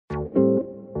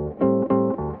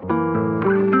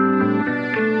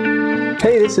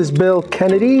Hey, this is Bill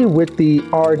Kennedy with the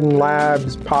Arden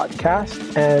Labs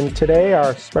podcast, and today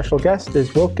our special guest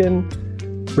is Wilkin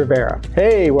Rivera.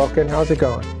 Hey, Wilkin, how's it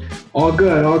going? All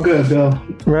good, Bill.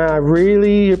 Man, I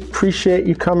really appreciate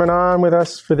you coming on with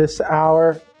us for this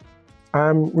hour.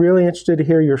 I'm really interested to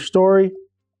hear your story,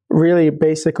 really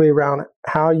basically around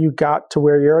how you got to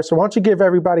where you are. So why don't you give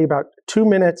everybody about 2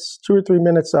 or 3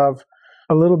 minutes of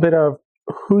a little bit of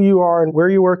who you are and where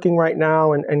you're working right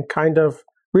now and kind of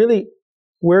really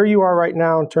where you are right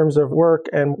now in terms of work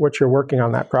and what you're working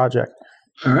on that project.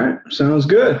 All right. Sounds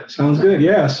good.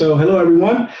 Yeah. So hello,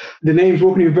 everyone. The name's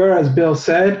Wilkin Rivera, as Bill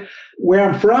said. Where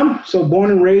I'm from, so born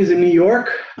and raised in New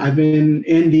York. I've been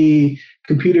in the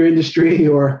computer industry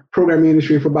or programming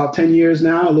industry for about 10 years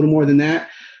now, a little more than that.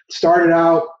 Started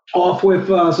out off with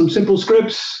some simple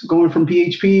scripts, going from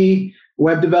PHP,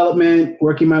 web development,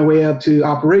 working my way up to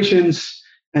operations,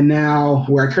 and now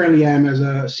where I currently am as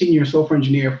a senior software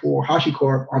engineer for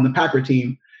HashiCorp on the Packer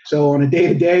team. So on a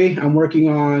day-to-day, I'm working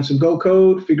on some Go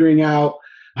code, figuring out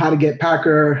how to get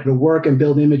Packer to work and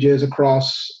build images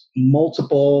across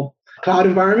multiple cloud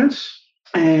environments.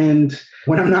 And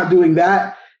when I'm not doing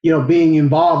that, being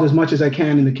involved as much as I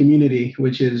can in the community,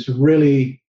 which is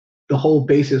really the whole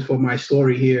basis for my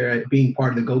story here, being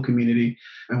part of the Go community.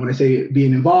 And when I say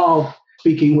being involved,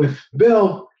 speaking with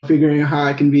Bill, figuring out how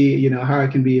I can be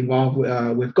involved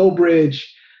with GoBridge,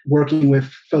 working with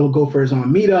fellow Gophers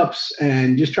on meetups,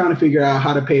 and just trying to figure out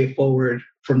how to pay it forward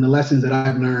from the lessons that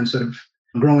I've learned sort of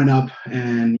growing up.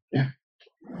 And yeah.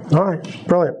 All right.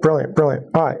 Brilliant.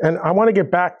 All right. And I want to get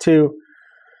back to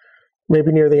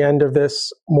maybe near the end of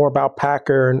this more about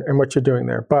Packer and what you're doing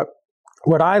there. But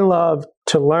what I love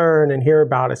to learn and hear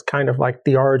about is kind of like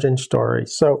the origin story.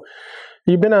 So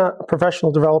you've been a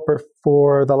professional developer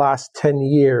for the last 10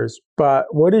 years, but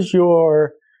what is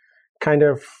your kind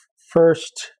of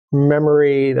first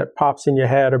memory that pops in your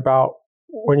head about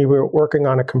when you were working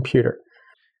on a computer?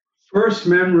 First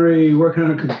memory working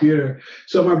on a computer.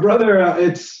 So my brother,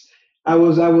 I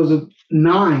was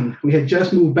 9. We had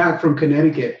just moved back from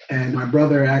Connecticut, and my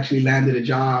brother actually landed a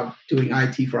job doing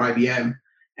IT for IBM,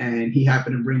 and he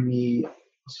happened to bring me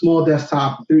a small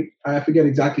desktop. I forget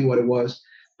exactly what it was,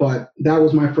 but that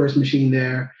was my first machine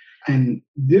there, and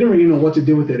didn't really know what to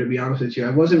do with it, to be honest with you.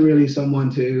 I wasn't really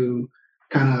someone to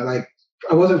I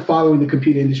wasn't following the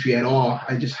computer industry at all.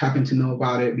 I just happened to know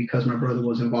about it because my brother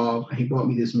was involved and he bought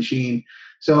me this machine.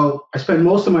 So I spent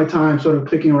most of my time sort of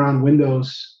clicking around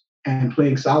Windows and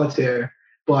playing solitaire.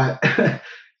 But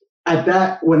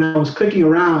when I was clicking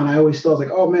around, I always thought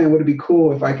oh man, would it be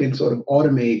cool if I can sort of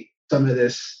automate some of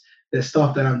this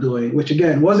stuff that I'm doing, which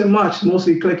again, wasn't much,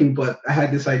 mostly clicking, but I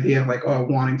had this idea of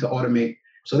wanting to automate.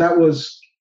 So that was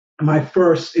my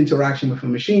first interaction with a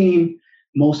machine.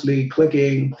 Mostly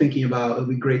clicking, thinking about it would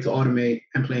be great to automate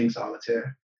and playing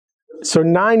solitaire. So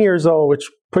 9 years old, which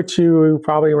puts you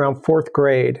probably around 4th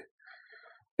grade,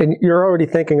 and you're already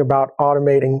thinking about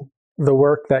automating the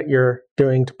work that you're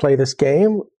doing to play this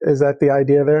game. Is that the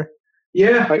idea there?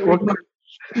 Yeah.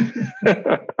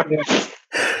 Yeah.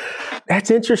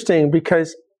 That's interesting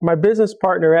because my business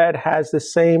partner, Ed, has the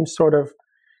same sort of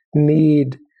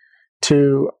need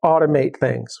to automate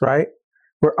things, right?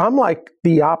 Where I'm like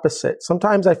the opposite.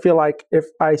 Sometimes I feel like if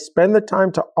I spend the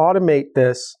time to automate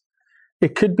this,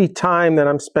 it could be time that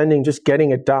I'm spending just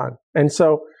getting it done. And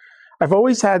so I've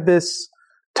always had this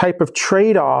type of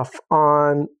trade-off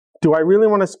on, do I really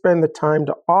want to spend the time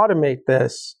to automate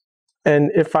this? And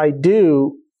if I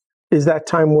do, is that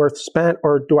time worth spent,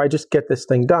 or do I just get this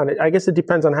thing done? I guess it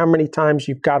depends on how many times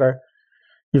you've got to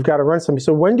run something.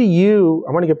 So when do you,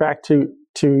 I want to get back to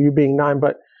you being 9,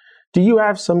 but do you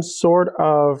have some sort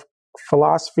of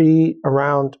philosophy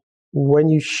around when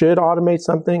you should automate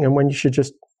something and when you should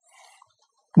just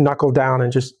knuckle down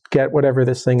and just get whatever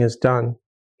this thing is done?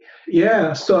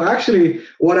 Yeah. So actually,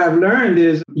 what I've learned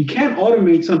is you can't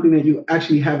automate something that you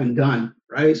actually haven't done,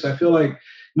 right? So I feel like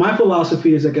my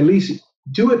philosophy is at least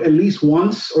do it at least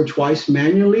once or twice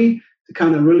manually to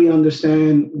kind of really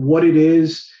understand what it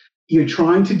is you're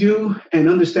trying to do and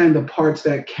understand the parts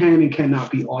that can and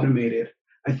cannot be automated.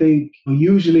 I think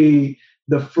usually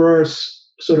the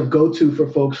first sort of go-to for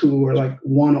folks who are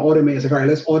want to automate is all right,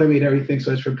 let's automate everything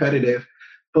so it's repetitive.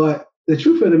 But the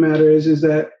truth of the matter is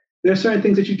that there are certain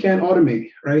things that you can't automate,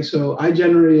 right? So I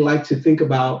generally like to think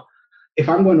about, if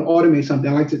I'm going to automate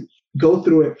something, I like to go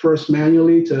through it first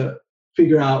manually to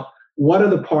figure out what are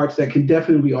the parts that can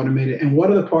definitely be automated and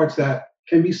what are the parts that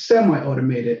can be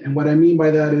semi-automated. And what I mean by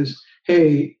that is,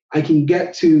 hey, I can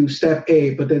get to step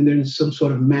A, but then there's some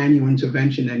sort of manual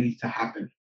intervention that needs to happen.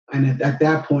 And at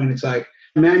that point, it's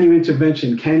manual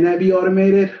intervention, can that be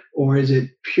automated? or is it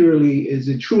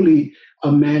truly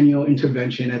a manual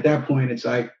intervention? At that point, it's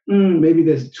like, maybe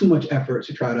there's too much effort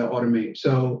to try to automate.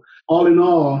 So all in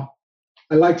all,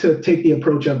 I like to take the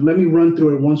approach of let me run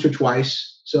through it once or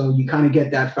twice. So you kind of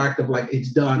get that fact of like,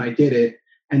 it's done, I did it.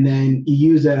 And then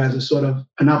you use that as a sort of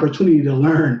an opportunity to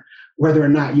learn whether or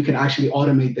not you can actually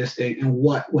automate this thing and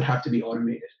what would have to be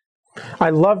automated. I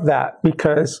love that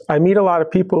because I meet a lot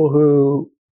of people who,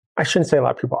 I shouldn't say a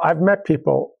lot of people, I've met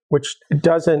people, which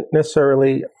doesn't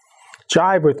necessarily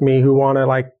jive with me, who want to,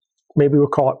 like, maybe we'll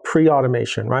call it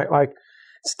pre-automation, right? Like,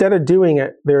 instead of doing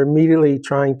it, they're immediately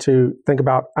trying to think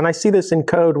about, and I see this in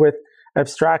code with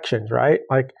abstractions, right?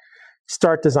 Like,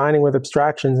 start designing with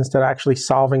abstractions instead of actually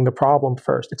solving the problem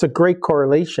first. It's a great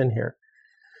correlation here.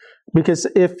 Because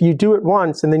if you do it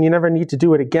once and then you never need to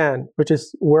do it again, which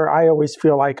is where I always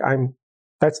feel like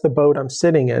that's the boat I'm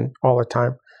sitting in all the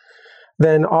time,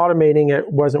 then automating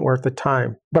it wasn't worth the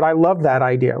time. But I love that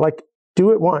idea. Like,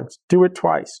 do it once, do it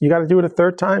twice. You got to do it a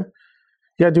third time.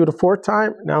 You got to do it a fourth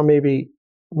time. Now maybe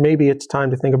it's time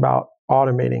to think about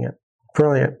automating it.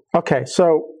 Brilliant. Okay,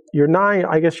 so you're 9,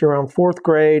 I guess you're around 4th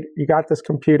grade. You got this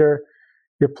computer.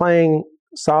 You're playing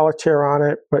solitaire on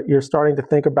it, but you're starting to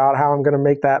think about how I'm going to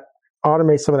make that,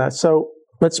 automate some of that. So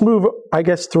let's move, I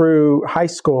guess, through high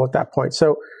school at that point.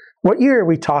 So what year are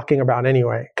we talking about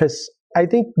anyway? Because I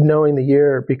think knowing the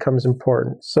year becomes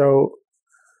important. So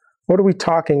what are we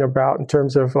talking about in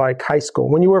terms of like high school?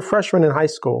 When you were a freshman in high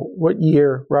school, what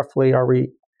year roughly are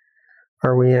we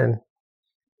in?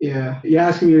 Yeah, you're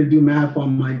asking me to do math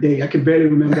on my day. I can barely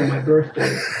remember my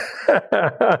birthday.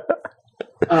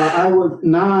 I was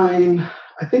 9.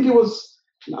 I think it was,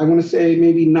 I want to say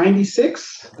maybe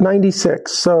 96.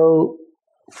 96. So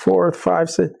 4, 5,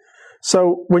 6.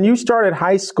 So when you started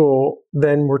high school,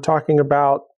 then we're talking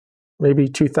about maybe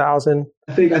 2000.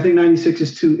 I think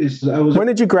 96 is When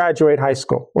did you graduate high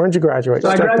school? When did you graduate? So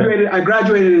I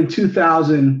graduated in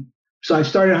 2000. So I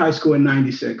started high school in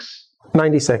 96.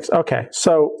 96. Okay.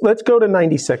 So let's go to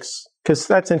 96 because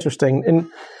that's interesting. In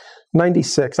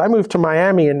 96, I moved to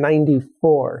Miami in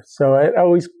 94. So it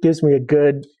always gives me a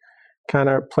good kind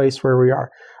of place where we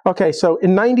are. Okay, so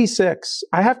in 96,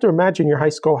 I have to imagine your high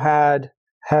school had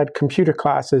computer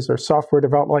classes or software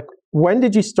development. Like, when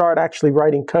did you start actually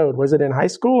writing code? Was it in high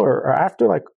school or after?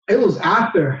 Like, it was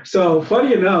after. So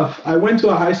funny enough, I went to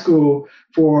a high school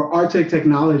for art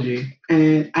technology,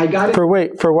 and I got it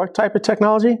for what type of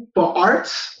technology? For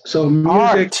arts, so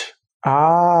music,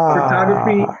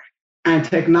 photography, and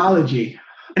technology.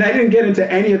 And I didn't get into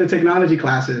any of the technology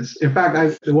classes. In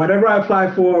fact, whatever I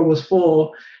applied for was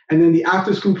full. And then the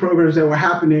after-school programs that were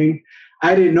happening,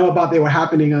 I didn't know about they were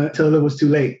happening until it was too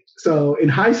late. So in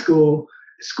high school,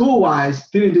 school-wise,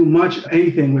 didn't do much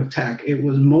anything with tech. It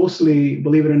was mostly,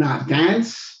 believe it or not,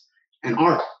 dance and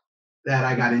art that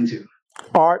I got into.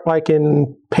 Art, like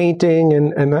in painting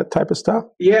and that type of stuff?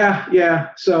 Yeah.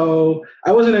 So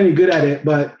I wasn't any good at it,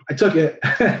 but I took it.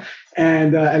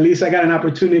 And at least I got an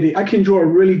opportunity. I can draw a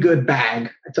really good bag.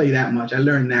 I tell you that much. I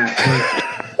learned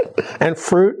that. And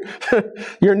fruit.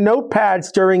 Your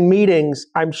notepads during meetings,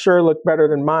 I'm sure, look better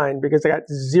than mine because I got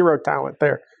zero talent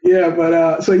there. Yeah,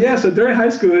 but so during high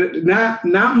school,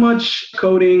 not much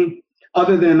coding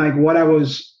other than like what I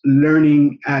was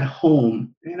learning at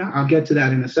home. And I'll get to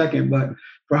that in a second. But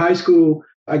for high school,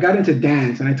 I got into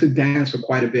dance, and I took dance for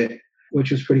quite a bit,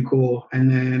 which was pretty cool. And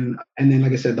then,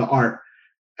 like I said, the art.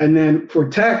 And then for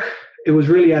tech, it was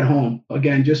really at home.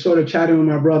 Again, just sort of chatting with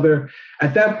my brother.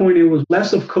 At that point, it was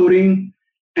less of coding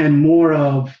and more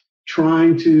of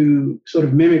trying to sort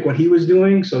of mimic what he was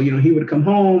doing. So, he would come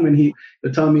home and he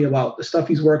would tell me about the stuff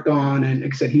he's worked on. And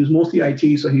like I said, he was mostly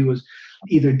IT. So he was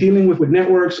either dealing with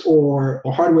networks or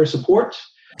hardware support.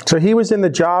 So he was in the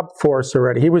job force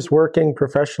already. He was working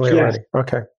professionally already.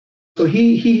 Okay. So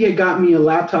he had got me a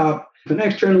laptop, an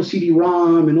external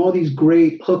CD-ROM, and all these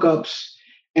great hookups.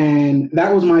 And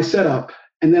that was my setup.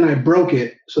 And then I broke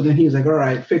it. So then he's like, all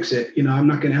right, fix it. I'm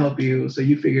not going to help you. So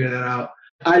you figure that out.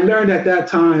 I learned at that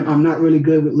time, I'm not really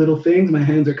good with little things. My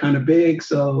hands are kind of big.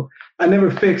 So I never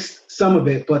fixed some of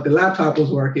it, but the laptop was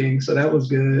working. So that was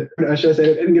good. I should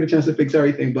say I didn't get a chance to fix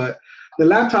everything, but the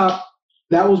laptop,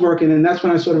 that was working. And that's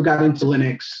when I sort of got into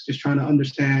Linux, just trying to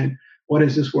understand what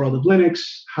is this world of Linux,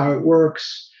 how it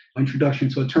works, introduction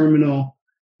to a terminal.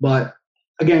 But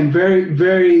again, very,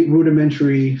 very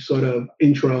rudimentary sort of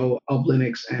intro of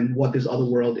Linux and what this other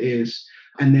world is.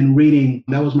 And then reading,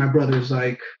 that was my brother's,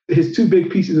 like, his 2 big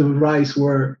pieces of advice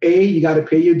were, A, you got to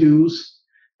pay your dues,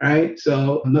 right?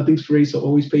 So nothing's free, so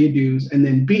always pay your dues. And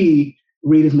then B,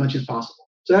 read as much as possible.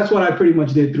 So that's what I pretty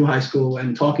much did through high school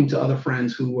and talking to other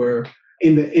friends who were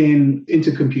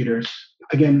into computers.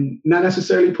 Again, not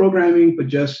necessarily programming, but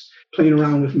just playing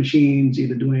around with machines,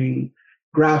 either doing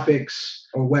graphics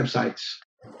or websites.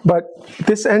 But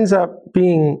this ends up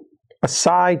being a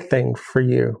side thing for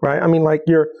you, right? I mean, like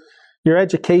your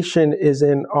education is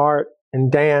in art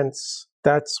and dance.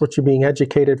 That's what you're being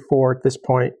educated for at this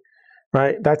point,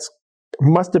 right? That's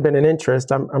must have been an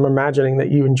interest. I'm imagining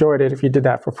that you enjoyed it if you did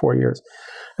that for 4 years.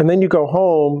 And then you go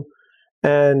home,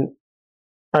 and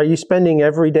are you spending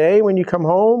every day when you come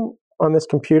home on this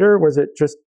computer? Was it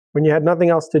just when you had nothing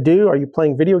else to do? Are you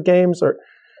playing video games? Or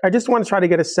I just want to try to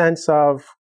get a sense of,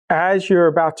 as you're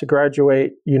about to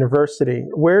graduate university,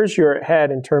 where's your head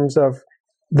in terms of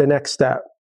the next step?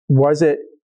 Was it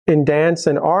in dance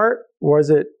and art? Was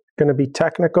it going to be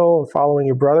technical and following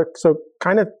your brother? So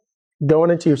kind of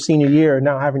going into your senior year and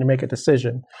now having to make a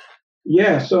decision.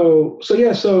 Yeah. So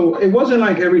it wasn't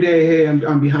like every day, hey,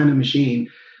 I'm behind a machine.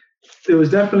 There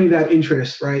was definitely that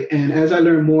interest, right? And as I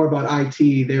learned more about IT,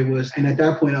 and at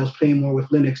that point I was playing more with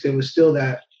Linux, there was still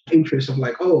that interest of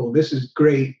like, oh, this is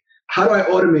great. How do I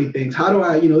automate things? How do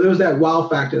I, there was that wow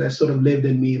factor that sort of lived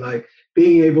in me, like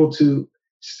being able to,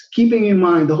 keeping in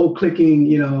mind the whole clicking,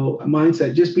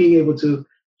 mindset, just being able to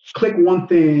click one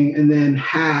thing and then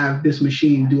have this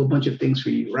machine do a bunch of things for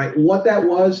you, right? What that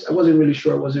was, I wasn't really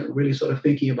sure. I wasn't really sort of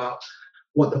thinking about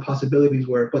what the possibilities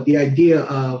were, but the idea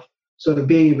of sort of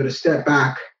being able to step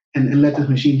back and let this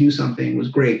machine do something was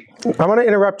great. I want to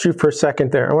interrupt you for a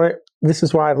second there. This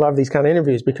is why I love these kind of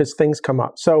interviews, because things come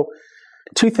up. So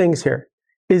 2 things here.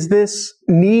 Is this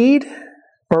need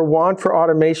or want for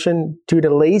automation due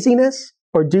to laziness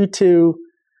or due to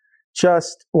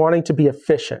just wanting to be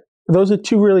efficient? Those are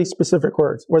 2 really specific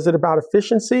words. Was it about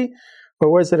efficiency or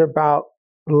was it about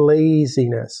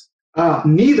laziness?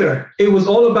 Neither. It was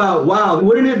all about, wow,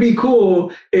 wouldn't it be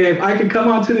cool if I could come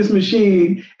onto this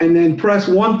machine and then press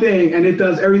one thing and it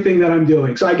does everything that I'm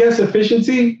doing? So I guess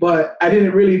efficiency, but I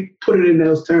didn't really put it in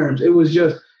those terms. It was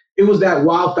that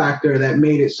wow factor that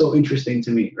made it so interesting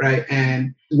to me, right?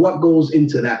 And what goes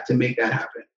into that to make that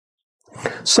happen?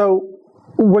 So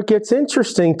what gets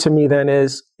interesting to me then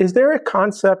is there a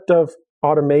concept of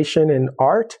automation in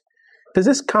art? Does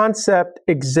this concept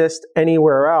exist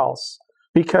anywhere else?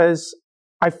 Because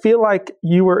I feel like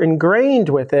you were ingrained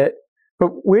with it, but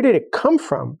where did it come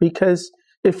from? Because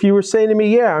if you were saying to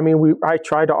me, yeah, I mean, I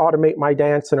tried to automate my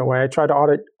dance in a way. I tried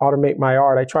to automate my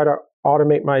art. I tried to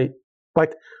automate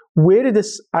where did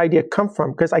this idea come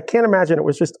from? Because I can't imagine it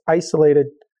was just isolated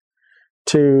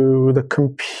to the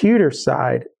computer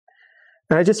side.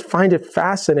 And I just find it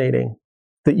fascinating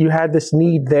that you had this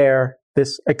need there,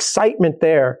 this excitement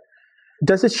there.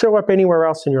 Does it show up anywhere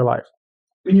else in your life?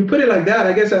 When you put it like that,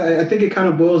 I guess I think it kind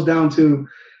of boils down to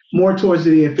more towards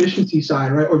the efficiency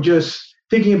side, right? Or just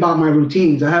thinking about my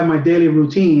routines. I have my daily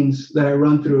routines that I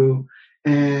run through,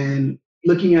 and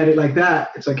looking at it like that,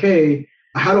 it's like, hey,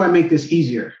 how do I make this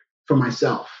easier for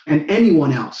myself and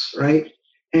anyone else, right?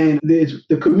 And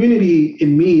the community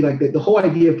in me, like the whole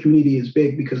idea of community is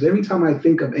big, because every time I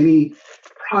think of any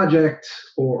project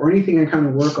or anything I kind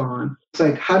of work on, it's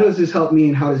like, how does this help me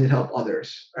and how does it help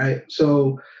others, right?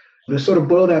 So to sort of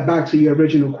boil that back to your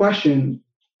original question,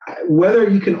 whether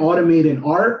you can automate in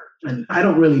art, and I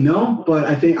don't really know, but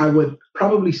I think I would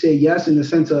probably say yes, in the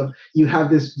sense of you have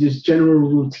this general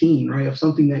routine, right, of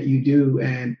something that you do,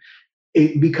 and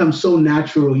it becomes so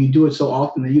natural. You do it so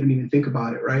often that you don't even think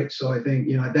about it, right? So I think,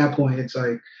 at that point, it's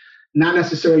like not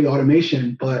necessarily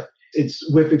automation, but it's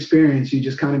with experience. You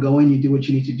just kind of go in, you do what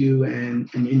you need to do, and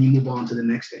you move on to the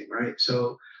next thing, right?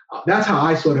 So that's how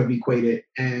I sort of equate it.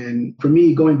 And for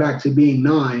me, going back to being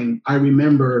 9, I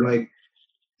remember like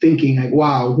thinking like,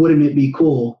 wow, wouldn't it be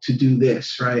cool to do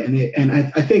this, right? And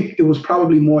I think it was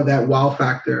probably more that wow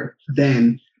factor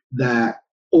then that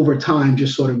over time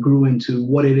just sort of grew into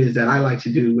what it is that I like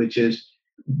to do, which is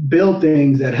build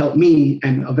things that help me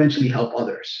and eventually help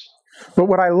others. But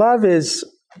what I love is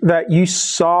that you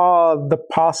saw the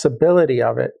possibility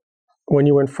of it when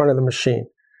you were in front of the machine.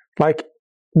 Like,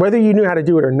 whether you knew how to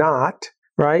do it or not,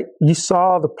 right? You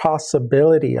saw the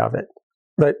possibility of it,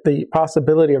 the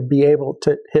possibility of being able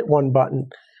to hit one button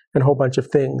and a whole bunch of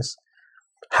things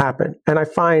happen. And I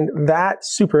find that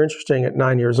super interesting at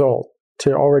 9 years old,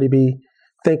 to already be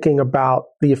thinking about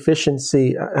the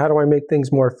efficiency. How do I make things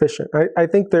more efficient? I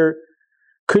think there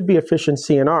could be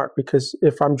efficiency in art, because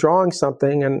if I'm drawing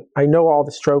something and I know all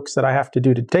the strokes that I have to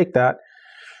do to take that,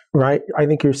 right? I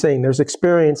think you're saying there's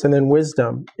experience and then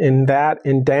wisdom in that,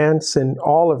 in dance and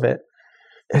all of it.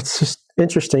 It's just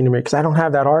interesting to me because I don't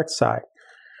have that art side.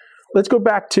 Let's go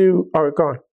back to, go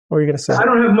on. What were you going to say? I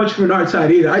don't have much of an art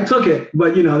side either. I took it,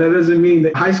 but that doesn't mean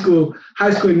that high school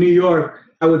in New York,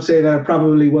 I would say that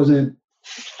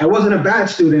I wasn't a bad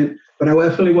student, but I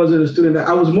definitely wasn't a student that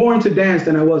I was more into dance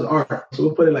than I was art. So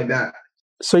we'll put it like that.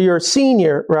 So you're a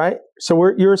senior, right?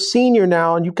 So you're a senior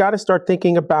now, and you've got to start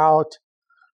thinking about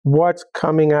what's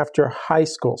coming after high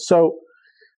school. So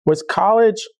was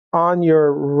college on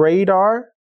your radar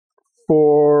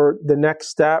for the next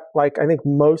step? Like, I think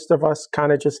most of us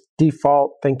kind of just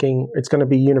default thinking it's going to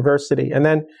be university. And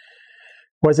then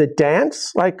was it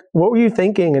dance? Like, what were you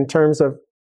thinking in terms of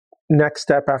next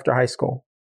step after high school?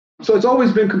 So it's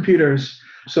always been computers.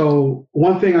 So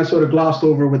one thing I sort of glossed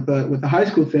over with the high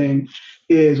school thing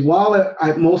is while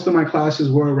most of my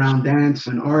classes were around dance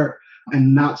and art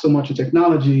and not so much in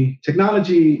technology,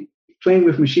 playing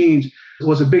with machines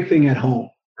was a big thing at home,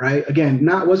 right? Again,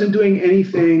 wasn't doing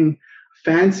anything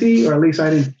fancy, or at least I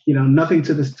didn't, nothing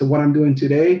to what I'm doing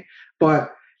today,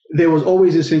 but there was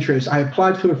always this interest. I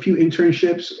applied for a few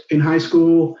internships in high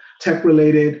school, tech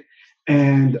related,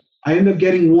 and I ended up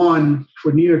getting one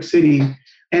for New York City,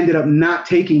 ended up not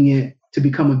taking it to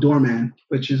become a doorman,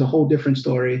 which is a whole different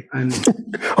story. And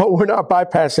we're not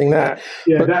bypassing that.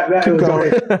 Yeah, that was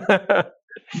great.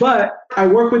 But I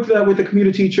worked with the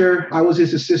computer teacher. I was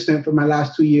his assistant for my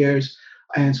last 2 years.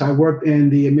 And so I worked in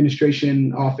the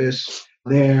administration office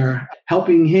there,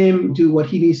 helping him do what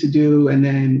he needs to do. And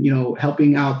then,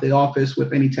 helping out the office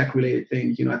with any tech related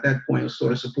things. At that point, it was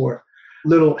sort of support,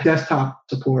 little desktop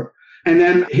support. And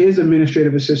then his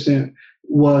administrative assistant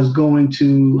was going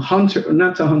to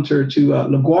LaGuardia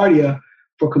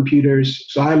for computers.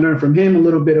 So I learned from him a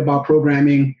little bit about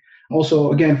programming.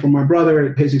 Also, again, from my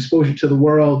brother, his exposure to the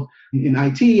world in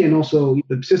IT and also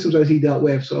the systems that he dealt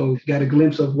with. So got a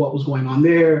glimpse of what was going on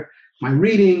there, my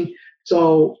reading.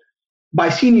 So by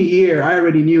senior year, I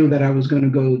already knew that I was going to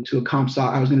go to a comp sci.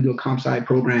 I was going to do a comp sci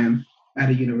program at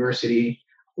a university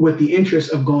with the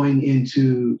interest of going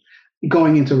into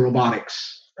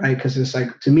robotics, right? Because it's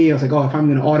like, to me, I was like, oh, if I'm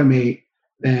going to automate,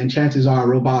 then chances are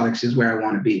robotics is where I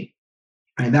want to be.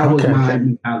 And that was my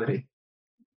mentality.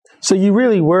 So you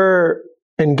really were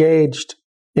engaged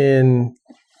in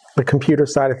the computer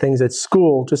side of things at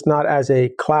school, just not as a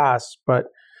class, but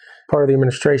part of the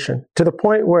administration, to the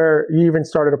point where you even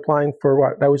started applying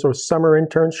for those summer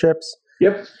internships?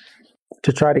 Yep.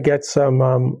 To try to get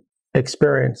some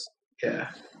experience. Yeah.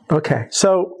 Okay.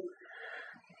 So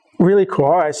really cool.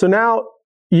 All right. So now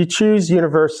you choose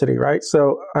university, right?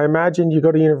 So I imagine you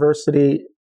go to university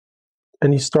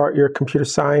and you start your computer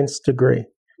science degree.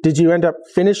 Did you end up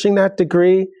finishing that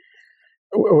degree,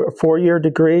 a 4-year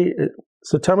degree?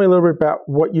 So tell me a little bit about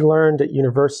what you learned at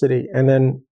university, and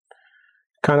then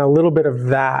kind of a little bit of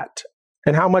that,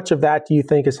 and how much of that do you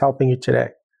think is helping you today?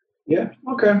 Yeah.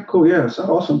 Okay, cool. Yeah. So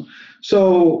awesome.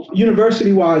 So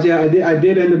university wise, I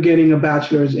did end up getting a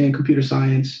bachelor's in computer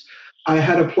science. I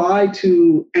had applied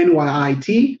to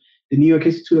NYIT, the New York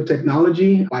Institute of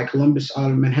Technology, by Columbus, out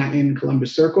of Manhattan,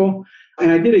 Columbus Circle.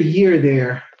 And I did a year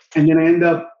there. And then I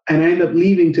ended up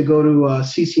leaving to go to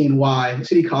CCNY,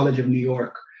 City College of New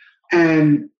York.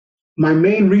 And my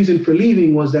main reason for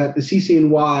leaving was that the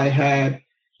CCNY had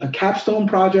a capstone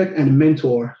project and a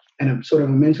mentor and a sort of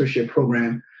a mentorship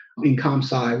program in comp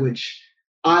sci, which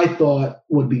I thought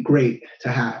would be great to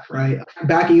have, right?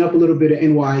 Backing up a little bit at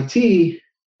NYIT,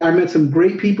 I met some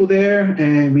great people there,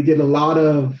 and we did a lot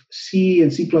of C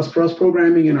and C++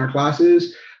 programming in our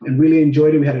classes and really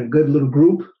enjoyed it. We had a good little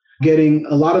group, getting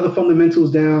a lot of the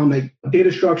fundamentals down, like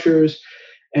data structures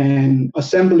and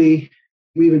assembly.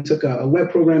 We even took a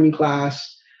web programming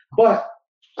class. But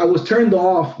I was turned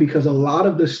off because a lot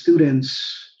of the students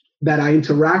that I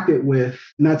interacted with,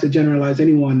 not to generalize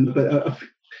anyone, but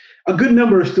a good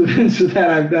number of students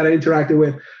that I interacted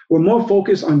with were more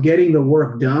focused on getting the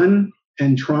work done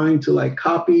and trying to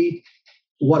copy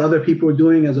what other people were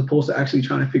doing as opposed to actually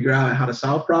trying to figure out how to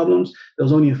solve problems. There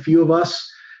was only a few of us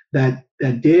that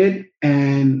did,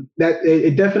 and that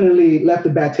it definitely left a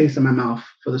bad taste in my mouth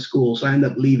for the school. So I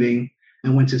ended up leaving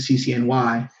and went to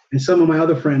CCNY. And some of my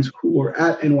other friends who were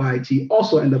at NYIT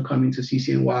also ended up coming to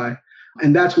CCNY.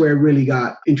 And that's where it really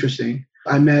got interesting.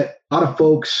 I met a lot of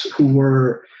folks who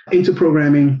were into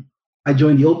programming. I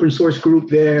joined the open source group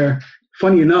there.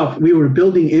 Funny enough, we were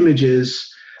building images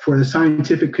for the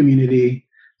scientific community,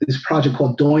 this project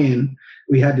called Doyen.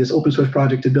 We had this open source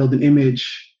project to build an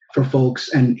image for folks.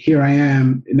 And here I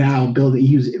am now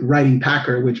writing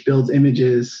Packer, which builds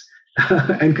images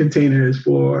and containers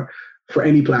for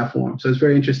any platform. So it's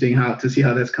very interesting to see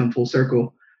how that's come full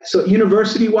circle. So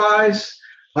university-wise,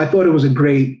 I thought it was a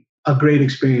great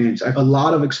experience. A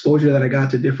lot of exposure that I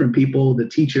got to different people, the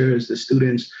teachers, the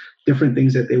students, different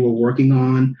things that they were working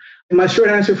on. And my short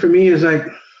answer for me is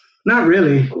Not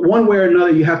really. One way or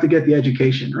another, you have to get the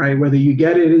education, right? Whether you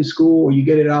get it in school or you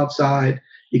get it outside,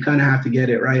 you kind of have to get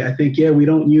it, right? I think, yeah, we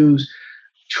don't use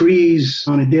trees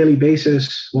on a daily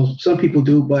basis. Well, some people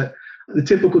do, but the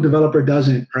typical developer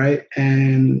doesn't, right?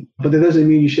 But that doesn't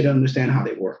mean you should understand how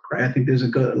they work, right? I think there's a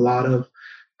lot of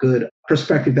good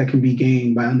perspective that can be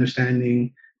gained by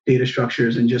understanding data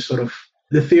structures and just sort of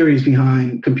the theories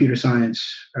behind computer science,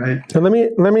 right? So let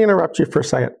me interrupt you for a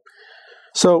second.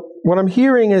 So what I'm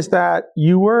hearing is that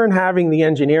you weren't having the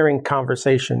engineering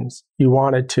conversations you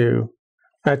wanted to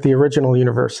at the original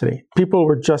university. People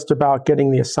were just about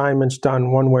getting the assignments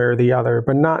done one way or the other,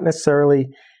 but not necessarily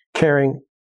caring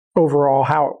overall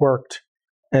how it worked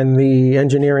and the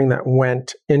engineering that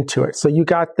went into it. So you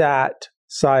got that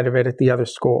side of it at the other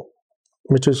school,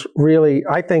 which is really,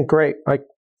 I think, great. Like,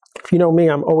 if you know me,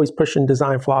 I'm always pushing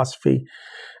design philosophy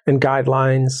and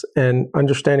guidelines and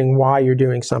understanding why you're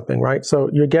doing something, right? So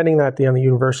you're getting that at the end of the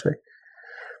university.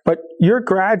 But you're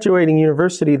graduating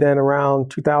university then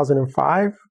around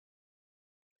 2005,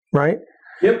 right?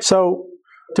 Yep. So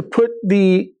to put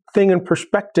the thing in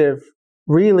perspective,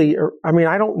 really, I mean,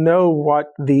 I don't know what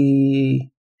the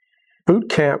boot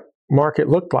camp market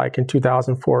looked like in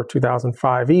 2004,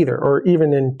 2005 either, or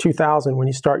even in 2000 when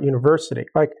you start university.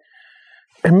 Like,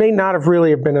 it may not have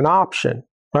really been an option,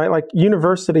 right? Like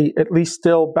university, at least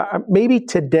still, maybe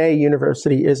today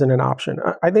university isn't an option.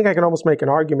 I think I can almost make an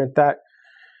argument that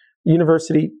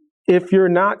university, if you're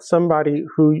not somebody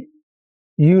who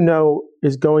you know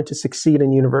is going to succeed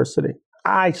in university,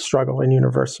 I struggle in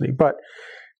university, but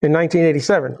in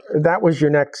 1987, that was your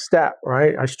next step,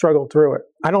 right? I struggled through it.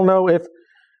 I don't know if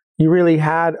you really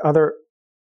had other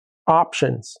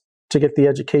options to get the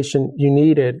education you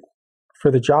needed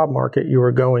for the job market you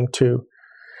were going to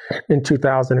in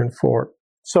 2004.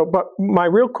 So, but my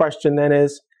real question then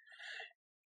is,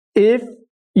 if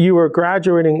you were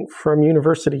graduating from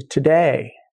university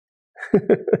today,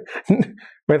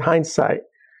 with hindsight,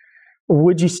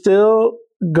 would you still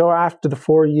go after the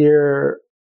 4-year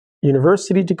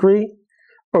university degree,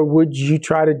 or would you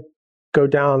try to go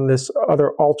down this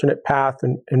other alternate path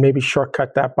and maybe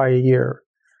shortcut that by a year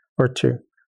or two?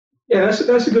 Yeah,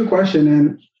 that's a good question.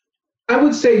 And I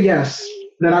would say yes,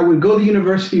 that I would go the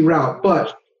university route,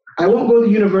 but I won't go the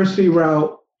university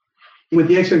route with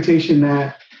the expectation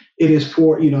that it is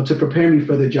for, to prepare me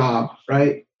for the job,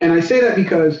 right? And I say that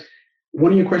because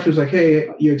one of your questions was like, hey,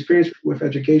 your experience with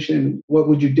education, what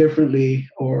would you differently,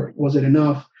 or was it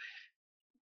enough?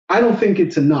 I don't think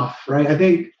it's enough, right? I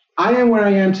think I am where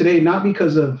I am today, not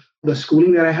because of the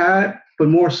schooling that I had, but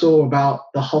more so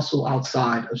about the hustle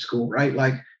outside of school, right?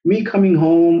 Like me coming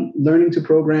home, learning to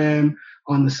program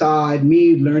on the side,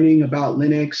 me learning about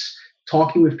Linux,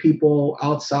 talking with people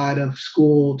outside of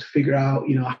school to figure out,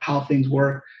 how things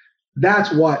work.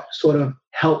 That's what sort of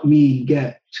helped me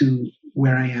get to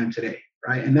where I am today,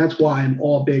 right? And that's why I'm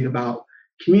all big about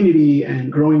community and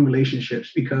growing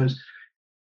relationships, because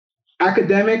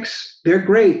academics, they're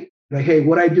great. Like, hey,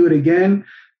 would I do it again?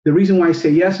 The reason why I say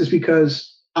yes is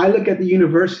because I look at the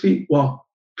university, well,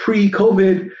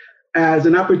 pre-COVID, as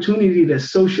an opportunity to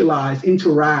socialize,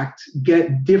 interact,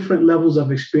 get different levels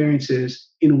of experiences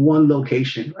in one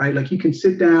location, right? Like you can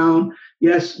sit down,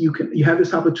 yes, you have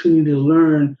this opportunity to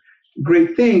learn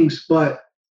great things, but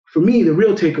for me, the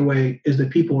real takeaway is the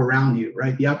people around you,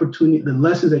 right? The opportunity, the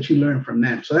lessons that you learn from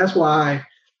them. So that's why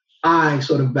I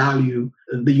sort of value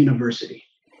the university.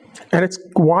 And it's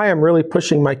why I'm really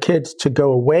pushing my kids to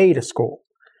go away to school,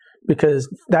 because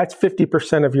that's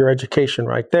 50% of your education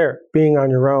right there. Being on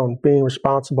your own, being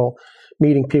responsible,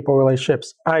 meeting people,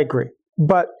 relationships. I agree.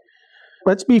 But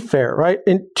let's be fair, right?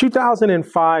 In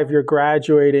 2005, you're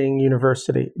graduating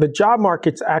university. The job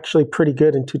market's actually pretty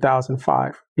good in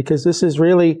 2005, because this is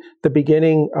really the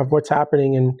beginning of what's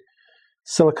happening in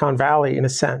Silicon Valley in a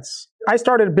sense. I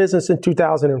started a business in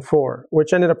 2004,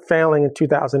 which ended up failing in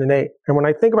 2008. And when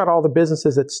I think about all the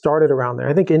businesses that started around there,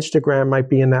 I think Instagram might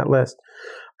be in that list.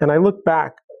 And I look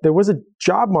back, there was a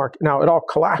job market. Now, it all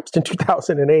collapsed in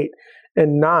 2008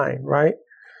 and 9, right?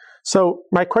 So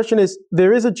my question is,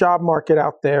 there is a job market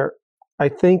out there, I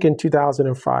think, in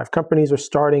 2005. Companies are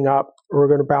starting up.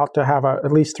 We're about to have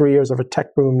at least 3 years of a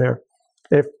tech boom there.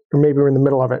 Or maybe we're in the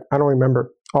middle of it. I don't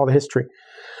remember all the history.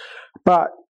 But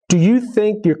do you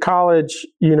think your college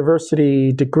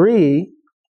university degree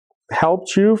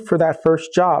helped you for that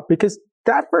first job? Because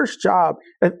that first job,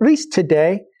 at least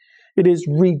today, it is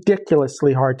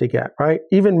ridiculously hard to get, right?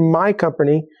 Even my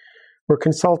company, we're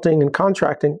consulting and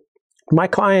contracting. My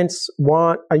clients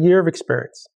want a year of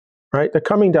experience, right? They're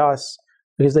coming to us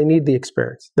because they need the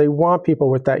experience. They want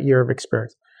people with that year of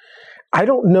experience. I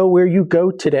don't know where you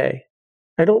go today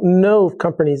I don't know of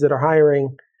companies that are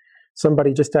hiring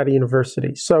somebody just out of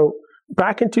university. So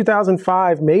back in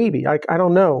 2005, maybe, I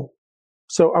don't know.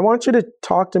 So I want you to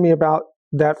talk to me about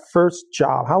that first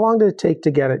job. How long did it take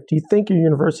to get it? Do you think your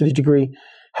university degree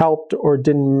helped or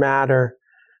didn't matter?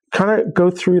 Kind of go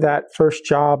through that first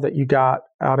job that you got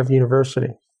out of university.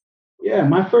 Yeah,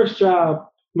 my first job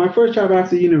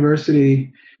after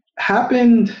university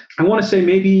happened, I want to say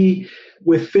maybe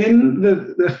within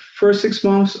the first 6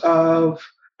 months of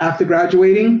after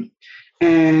graduating.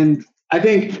 And I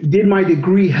think, did my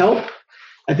degree help?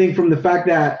 I think from the fact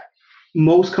that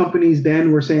most companies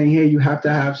then were saying, hey, you have to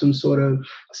have some sort of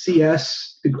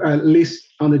CS, at least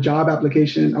on the job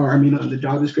application, or I mean, on the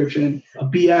job description, a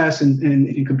BS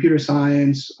in computer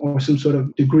science, or some sort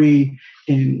of degree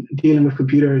in dealing with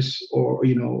computers, or,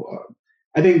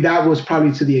 I think that was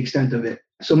probably to the extent of it.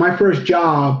 So my first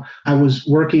job, I was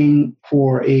working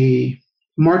for a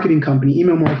marketing company,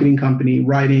 email marketing company,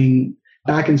 writing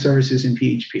backend services in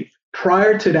PHP.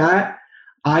 Prior to that,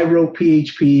 I wrote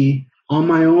PHP on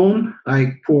my own,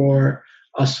 like for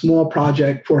a small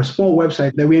project, for a small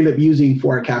website that we ended up using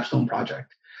for our capstone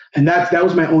project. And that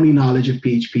was my only knowledge of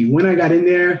PHP. When I got in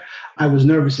there, I was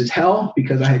nervous as hell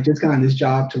because I had just gotten this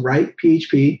job to write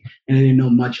PHP and I didn't know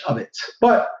much of it.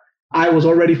 But I was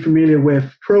already familiar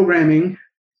with programming.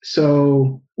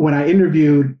 So when I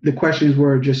interviewed, the questions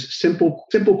were just simple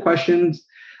questions,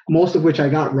 most of which I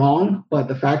got wrong. But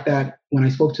the fact that when I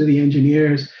spoke to the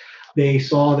engineers, they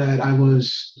saw that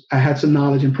I had some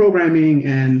knowledge in programming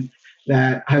and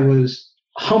that I was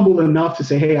humble enough to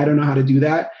say, hey, I don't know how to do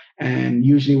that. And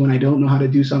usually when I don't know how to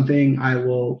do something, I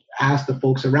will ask the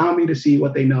folks around me to see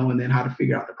what they know and then how to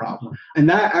figure out the problem. And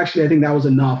that actually, I think that was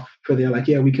enough for they're like,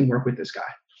 yeah, we can work with this guy.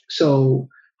 So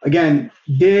again,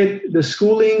 did the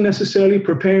schooling necessarily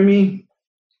prepare me?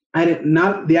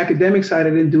 Not the academic side. I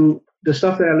didn't do the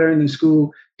stuff that I learned in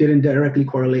school didn't directly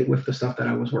correlate with the stuff that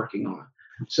I was working on.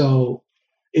 So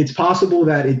it's possible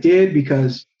that it did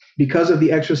because of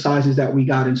the exercises that we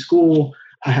got in school.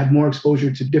 I had more exposure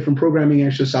to different programming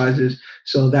exercises.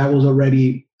 So that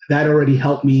already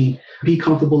helped me be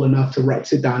comfortable enough to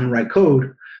sit down and write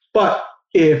code. But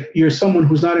if you're someone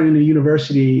who's not in a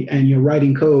university and you're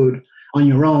writing code on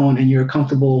your own and you're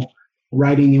comfortable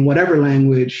writing in whatever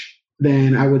language,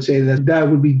 then I would say that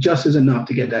would be just as enough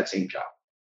to get that same job.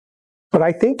 But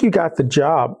I think you got the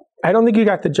job. I don't think you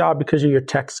got the job because of your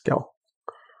tech skill.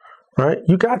 Right?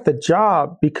 You got the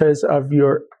job because of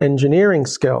your engineering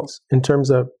skills in terms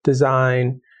of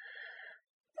design,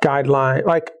 guideline.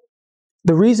 Like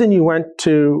the reason you went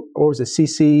to, what was it,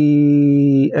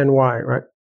 CCNY, right?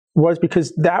 Was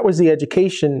because that was the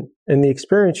education and the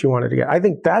experience you wanted to get. I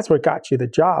think that's what got you the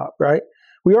job, right?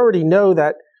 We already know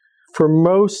that for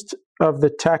most of the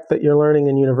tech that you're learning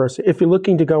in university, if you're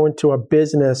looking to go into a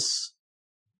business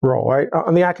role, right?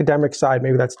 On the academic side,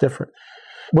 maybe that's different.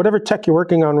 Whatever tech you're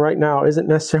working on right now isn't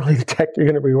necessarily the tech you're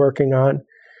going to be working on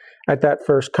at that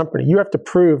first company. You have to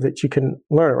prove that you can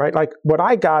learn it, right? Like what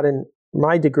I got in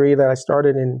my degree that I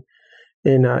started in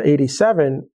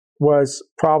 87 was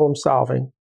problem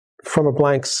solving from a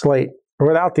blank slate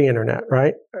without the internet,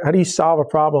 right? How do you solve a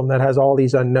problem that has all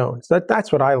these unknowns?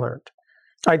 That's what I learned.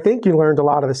 I think you learned a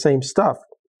lot of the same stuff,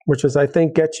 which is, I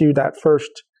think, gets you that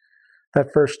first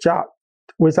job.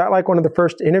 Was that like one of the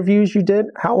first interviews you did?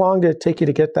 How long did it take you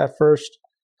to get that first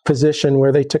position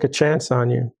where they took a chance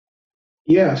on you?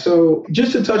 Yeah, so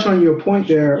just to touch on your point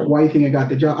there, why you think I got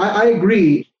the job, I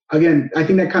agree. Again, I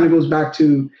think that kind of goes back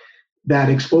to that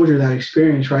exposure, that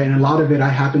experience, right? And a lot of it I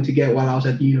happened to get while I was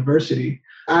at the university.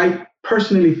 I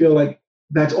personally feel like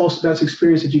that's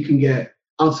experience that you can get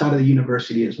outside of the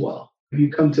university as well. If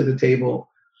you come to the table,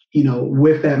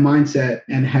 with that mindset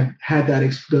and have had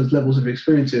those levels of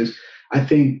experiences, I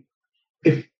think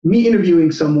if me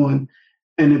interviewing someone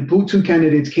and two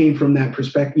candidates came from that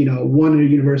perspective, one at a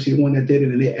university, one that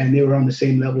didn't, and they were on the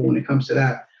same level when it comes to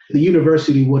that, the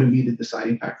university wouldn't be the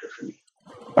deciding factor for me.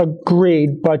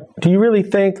 Agreed. But do you really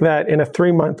think that in a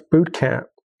 3-month boot camp,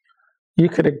 you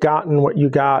could have gotten what you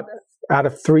got out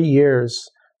of 3 years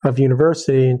of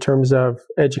university in terms of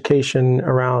education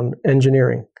around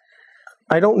engineering?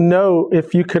 I don't know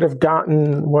if you could have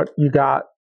gotten what you got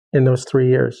in those 3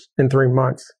 years, in 3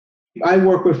 months. I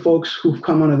work with folks who've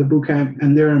come out of the boot camp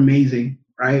and they're amazing,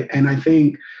 right? And I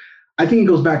think it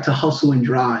goes back to hustle and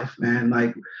drive, man.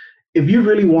 Like if you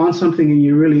really want something and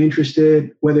you're really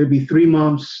interested, whether it be 3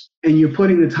 months and you're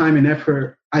putting the time and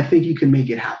effort, I think you can make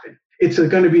it happen. It's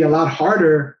going to be a lot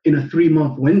harder in a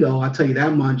 3-month window. I'll tell you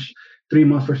that much, 3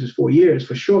 months versus 4 years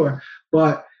for sure.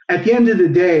 But at the end of the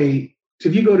day,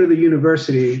 if you go to the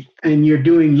university and you're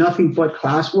doing nothing but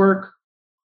classwork,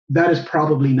 that is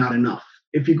probably not enough.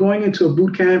 If you're going into a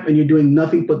boot camp and you're doing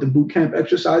nothing but the boot camp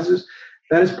exercises,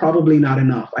 that is probably not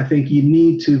enough. I think you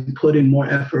need to put in more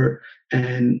effort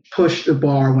and push the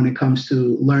bar when it comes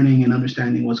to learning and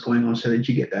understanding what's going on so that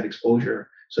you get that exposure,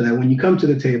 so that when you come to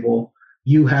the table,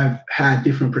 you have had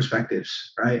different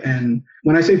perspectives, right? And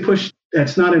when I say push,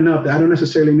 that's not enough. I don't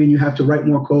necessarily mean you have to write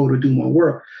more code or do more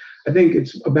work. I think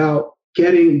it's about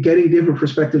getting different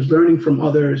perspectives, learning from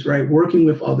others, right? Working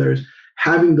with others,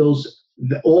 having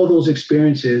all those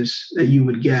experiences that you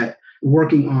would get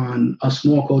working on a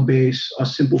small code base, a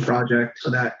simple project, so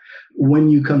that when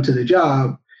you come to the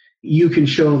job, you can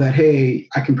show that, hey,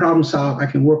 I can problem solve, I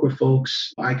can work with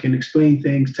folks, I can explain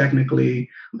things technically,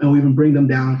 and we even bring them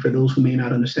down for those who may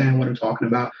not understand what I'm talking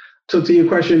about. So to your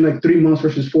question, like 3 months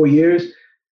versus 4 years,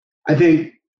 I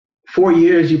think 4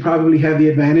 years, you probably have the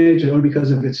advantage only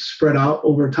because of it's spread out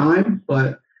over time.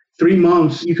 But 3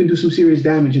 months, you can do some serious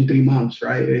damage in 3 months,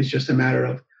 right? It's just a matter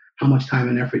of how much time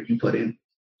and effort you put in.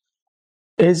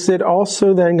 Is it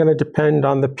also then going to depend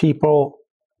on the people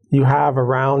you have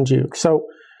around you? So,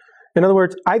 in other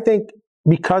words, I think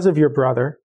because of your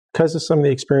brother, because of some of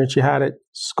the experience you had at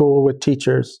school with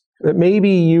teachers, that maybe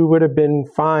you would have been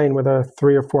fine with a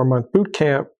 3 or 4 month boot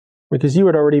camp because you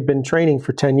had already been training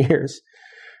for 10 years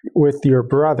with your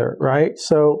brother, right?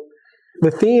 So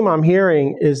the theme I'm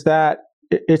hearing is that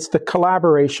it's the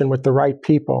collaboration with the right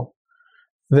people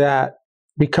that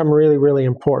become really, really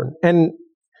important. And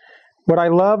what I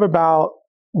love about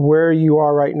where you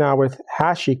are right now with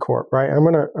HashiCorp, right? I'm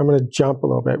gonna jump a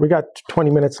little bit. We got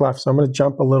 20 minutes left, so I'm gonna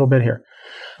jump a little bit here.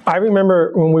 I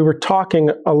remember when we were talking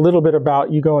a little bit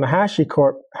about you going to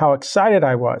HashiCorp, how excited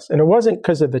I was. And it wasn't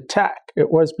because of the tech,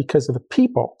 it was because of the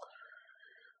people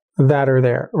that are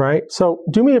there, right? So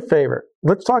do me a favor.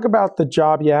 Let's talk about the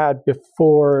job you had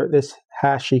before this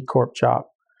HashiCorp job.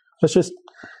 Let's just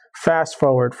fast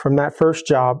forward from that first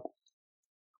job.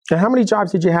 And how many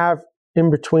jobs did you have in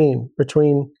between,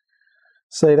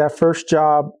 say, that first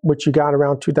job, which you got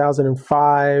around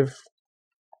 2005,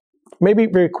 maybe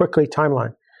very quickly,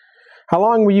 timeline. How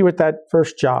long were you at that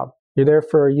first job? You there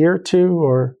for a year or two,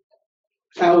 or?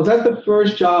 I was at the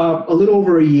first job a little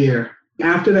over a year.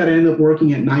 After that, I ended up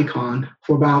working at Nikon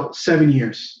for about 7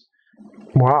 years.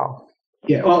 Wow.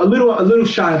 Yeah, well, a little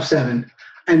shy of 7.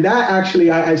 And that actually,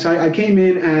 I came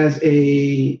in as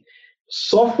a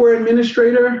software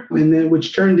administrator, and then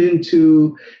which turned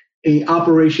into a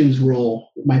operations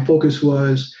role. My focus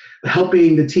was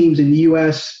helping the teams in the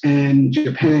US and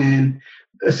Japan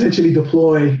essentially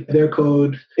deploy their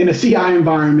code in a CI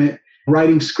environment,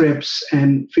 writing scripts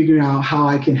and figuring out how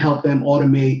I can help them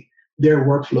automate their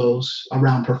workflows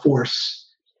around Perforce.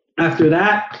 After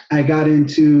that, I got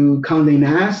into Condé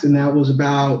Nast, and that was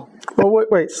about... Well,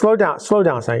 wait, slow down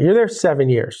a second. You're there 7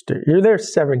 years, dude. You're there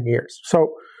 7 years.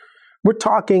 So we're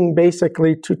talking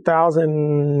basically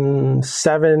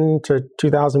 2007 to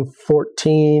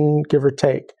 2014, give or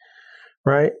take,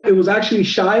 right? It was actually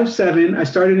shy of 7. I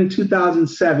started in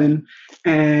 2007,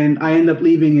 and I ended up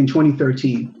leaving in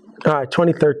 2013.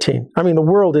 2013. I mean, the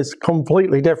world is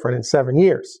completely different in 7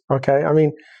 years, okay? I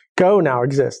mean, Go now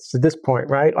exists at this point,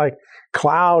 right? Like,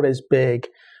 cloud is big,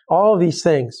 all of these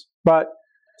things. But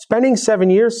spending 7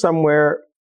 years somewhere,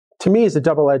 to me, is a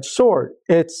double-edged sword.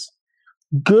 It's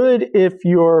good if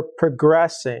you're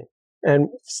progressing and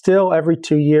still every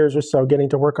 2 years or so getting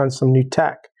to work on some new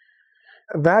tech.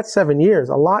 That's 7 years.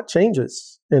 A lot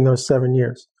changes in those 7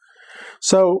 years.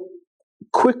 So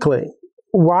quickly,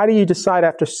 why do you decide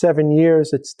after 7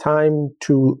 years it's time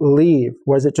to leave?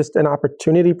 Was it just an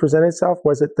opportunity present itself?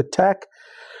 Was it the tech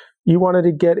you wanted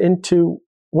to get into?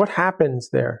 What happens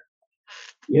there?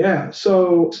 Yeah,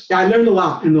 so I learned a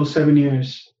lot in those 7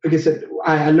 years. Like I said,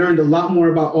 I learned a lot more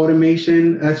about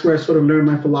automation. That's where I sort of learned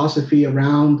my philosophy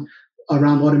around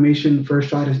automation. First,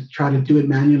 try to do it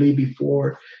manually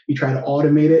before you try to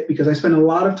automate it, because I spent a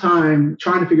lot of time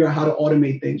trying to figure out how to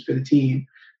automate things for the team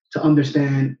to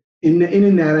understand. In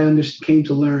that, I came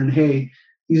to learn, hey,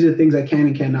 these are the things I can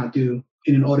and cannot do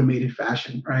in an automated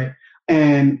fashion, right?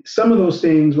 And some of those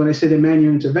things, when I say the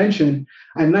manual intervention,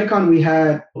 at Nikon, we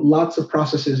had lots of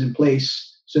processes in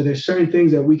place. So there's certain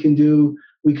things that we could do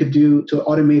to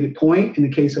automated point in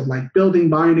the case of like building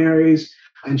binaries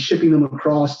and shipping them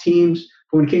across teams.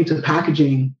 But when it came to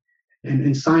packaging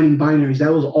and signing binaries,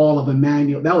 that was all of a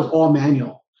manual. That was all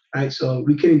manual, right? So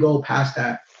we couldn't go past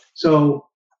that. So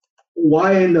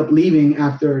why I ended up leaving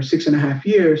after 6.5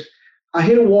 years, I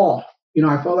hit a wall.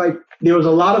 I felt like there was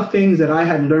a lot of things that I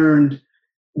had learned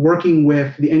working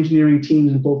with the engineering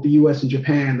teams in both the US and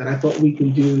Japan that I thought we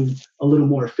could do a little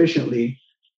more efficiently.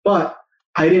 But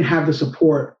I didn't have the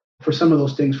support for some of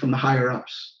those things from the higher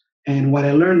ups. And what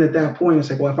I learned at that point is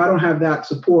like, well, if I don't have that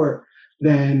support,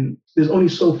 then there's only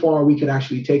so far we could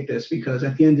actually take this, because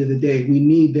at the end of the day, we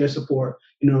need their support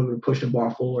in order to push the ball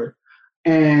forward.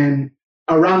 And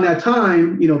around that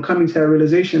time, coming to that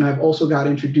realization, I've also got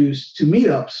introduced to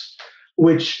meetups,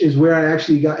 which is where I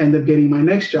actually ended up getting my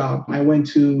next job. I went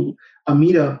to a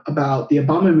meetup about the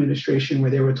Obama administration,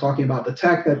 where they were talking about the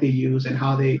tech that they use and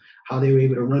how they were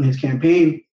able to run his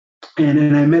campaign. And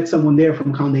then I met someone there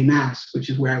from Condé Nast, which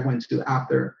is where I went to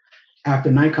after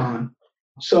Nikon.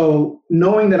 So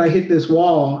knowing that I hit this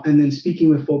wall, and then speaking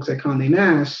with folks at Condé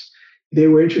Nast, they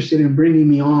were interested in bringing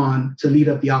me on to lead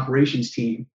up the operations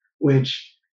team,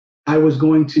 which I was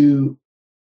going to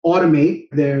automate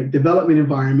their development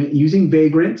environment using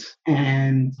Vagrant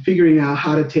and figuring out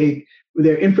how to take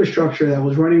their infrastructure that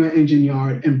was running on Engine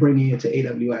Yard and bringing it to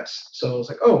AWS. So I was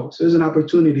like, oh, so there's an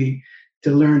opportunity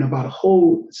to learn about a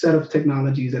whole set of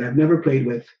technologies that I've never played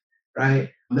with, right?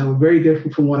 That were very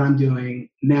different from what I'm doing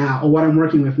now, or what I'm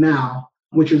working with now,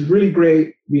 which is really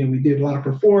great. We did a lot of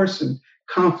Perforce and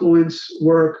Confluence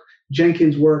work,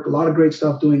 Jenkins work, a lot of great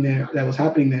stuff doing there that was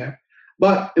happening there.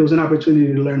 But it was an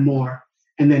opportunity to learn more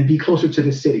and then be closer to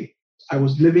the city. I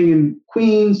was living in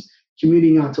Queens,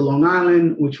 commuting out to Long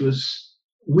Island, which was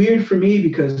weird for me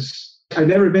because I'd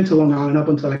never been to Long Island up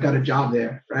until I got a job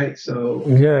there, right? So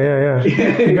yeah.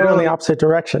 You go in the opposite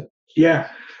direction. Yeah.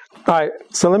 All right,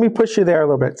 so let me push you there a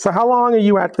little bit. So how long are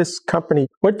you at this company?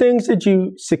 What things did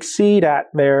you succeed at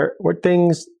there? What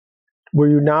things were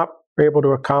you not able to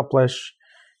accomplish?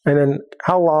 And then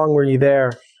how long were you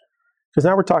there? Because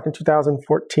now we're talking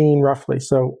 2014 roughly.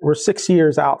 So we're 6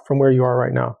 years out from where you are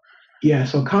right now. Yeah,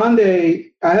 so Condé,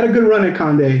 I had a good run at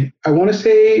Condé. I want to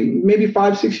say maybe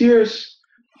 5-6 years.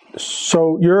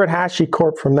 So you're at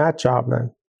HashiCorp from that job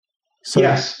then? So,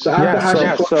 yes. So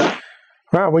after HashiCorp.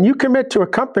 Wow, when you commit to a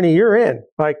company, you're in.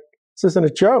 Like, this isn't a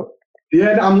joke.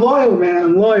 Yeah, I'm loyal, man.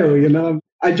 I'm loyal,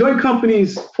 I join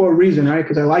companies for a reason, right?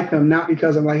 Because I like them, not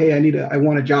because I'm like, hey, I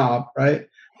want a job, right?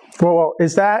 Well,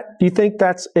 do you think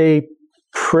that's a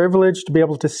privilege to be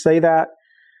able to say that,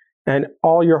 and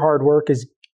all your hard work has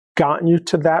gotten you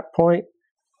to that point,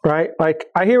 right? Like,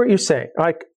 I hear what you're saying.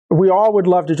 Like, we all would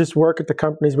love to just work at the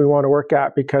companies we want to work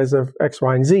at because of X,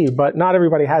 Y, and Z, but not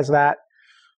everybody has that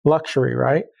luxury,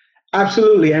 right?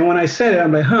 Absolutely. And when I said it,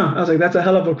 I'm like, I was like, that's a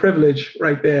hell of a privilege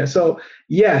right there. So,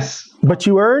 yes. But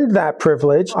you earned that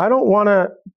privilege. I don't want to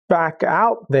back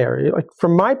out there. Like,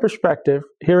 from my perspective,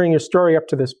 hearing your story up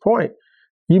to this point,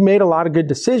 you made a lot of good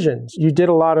decisions. You did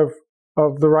a lot of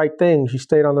the right things. You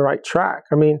stayed on the right track.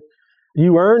 I mean,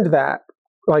 you earned that.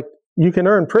 Like, you can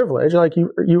earn privilege. Like,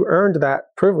 you earned that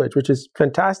privilege, which is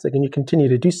fantastic, and you continue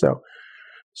to do so.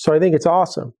 So I think it's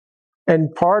awesome.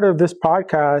 And part of this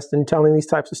podcast and telling these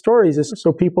types of stories is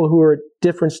so people who are at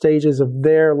different stages of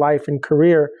their life and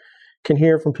career can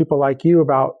hear from people like you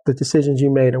about the decisions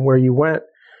you made and where you went.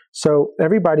 So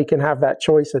everybody can have that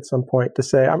choice at some point to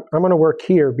say, I'm going to work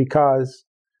here because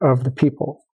of the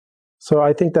people. So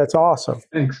I think that's awesome.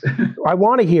 Thanks. I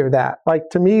want to hear that. Like,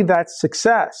 to me, that's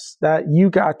success, that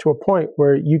you got to a point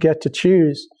where you get to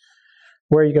choose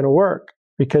where you're going to work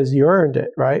because you earned it,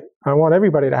 right? I want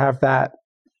everybody to have that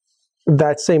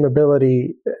same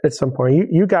ability at some point.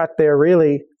 You got there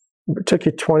really, it took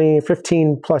you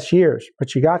 15 plus years,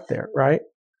 but you got there, right?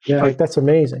 Yeah. Like, that's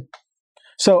amazing.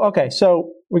 So, okay,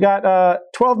 so we got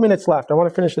 12 minutes left. I want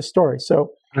to finish the story.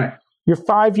 So right. You're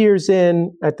 5 years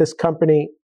in at this company.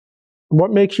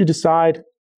 What makes you decide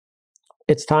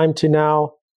it's time to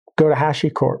now go to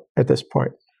HashiCorp at this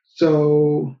point?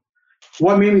 So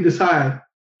what made me decide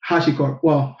HashiCorp?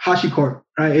 Well, HashiCorp,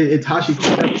 right? It's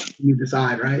HashiCorp that made me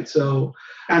decide, right? So,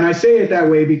 and I say it that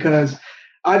way because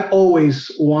I've always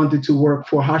wanted to work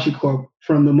for HashiCorp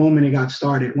from the moment it got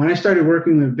started. When I started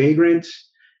working with Vagrant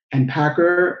and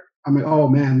Packer, I'm like, oh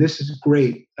man, this is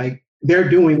great. Like, they're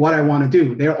doing what I want to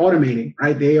do. They're automating,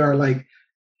 right? They are like,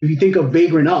 if you think of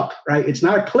Vagrant Up, right? It's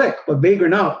not a click, but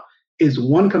Vagrant Up is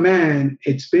one command.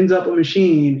 It spins up a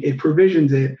machine, it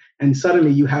provisions it, and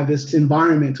suddenly you have this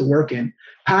environment to work in.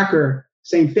 Packer,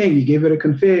 same thing. You give it a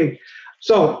config.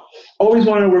 So always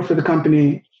wanted to work for the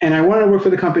company. And I wanted to work for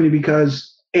the company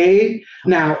because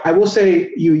now I will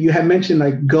say you had mentioned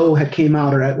like Go had came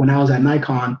out when I was at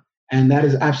Nikon, and that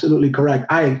is absolutely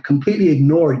correct. I completely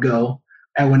ignored Go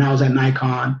when I was at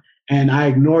Nikon, and I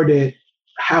ignored it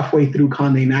halfway through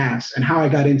Condé Nast. And how I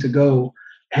got into Go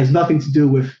has nothing to do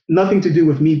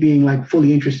with me being like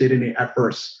fully interested in it at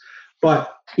first.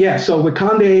 But yeah, so with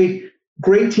Condé,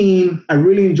 great team. I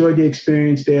really enjoyed the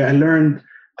experience there. I learned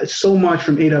so much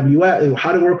from AWS,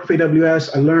 how to work with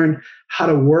AWS. I learned how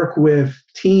to work with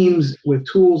teams with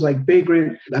tools like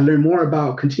Vagrant. I learned more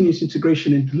about continuous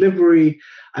integration and delivery.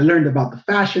 I learned about the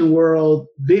fashion world,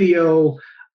 video.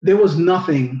 There was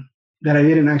nothing that I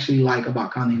didn't actually like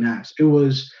about Condé Nast. It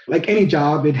was like any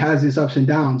job, it has its ups and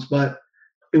downs, but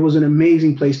it was an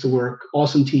amazing place to work.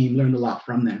 Awesome team, learned a lot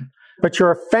from them. But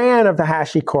you're a fan of the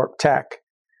HashiCorp tech,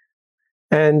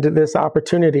 and this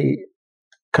opportunity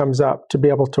comes up to be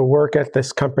able to work at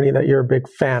this company that you're a big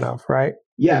fan of, right?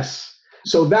 Yes.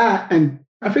 So that, and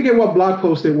I forget what blog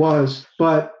post it was,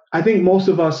 but I think most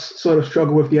of us sort of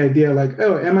struggle with the idea like,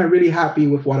 oh, am I really happy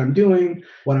with what I'm doing,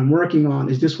 what I'm working on?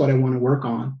 Is this what I want to work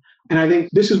on? And I think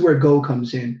this is where Go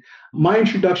comes in. My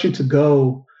introduction to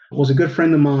Go was a good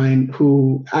friend of mine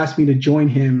who asked me to join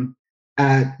him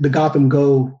at the Gotham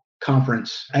Go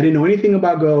conference. I didn't know anything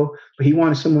about Go, but he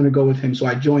wanted someone to go with him. So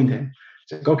I joined him.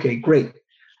 It's like, okay, great.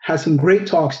 Had some great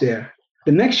talks there.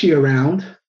 The next year around,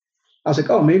 I was like,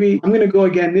 oh, maybe I'm going to go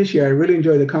again this year. I really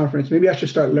enjoyed the conference. Maybe I should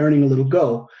start learning a little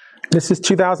Go. This is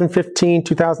 2015,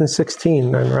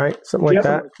 2016 then, right? Something like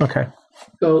that? Okay.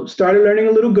 So started learning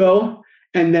a little Go.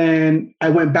 And then I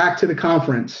went back to the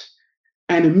conference.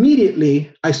 And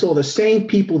immediately I saw the same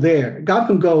people there.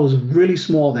 Gotham Go was really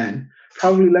small then.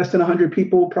 Probably less than 100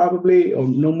 people, probably, or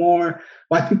no more.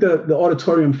 Well, I think the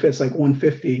auditorium fits like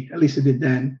 150. At least it did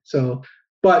then. So,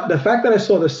 but the fact that I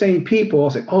saw the same people, I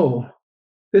was like, oh,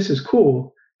 this is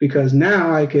cool, because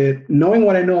now I could, knowing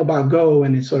what I know about Go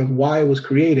and it's sort of why it was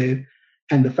created,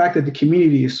 and the fact that the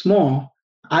community is small,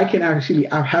 I can actually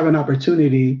have an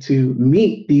opportunity to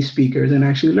meet these speakers and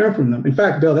actually learn from them. In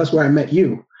fact, Bill, that's where I met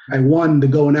you. I won the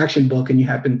Go in Action book and you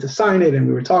happened to sign it and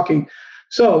we were talking.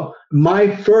 So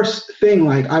my first thing,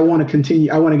 like I want to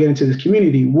get into this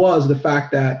community, was the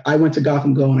fact that I went to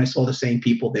Gotham Go and I saw the same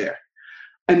people there.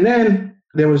 And then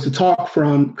there was the talk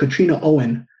from Katrina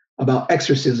Owen about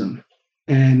exorcism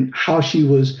and how she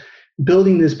was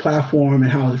building this platform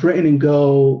and how it was written in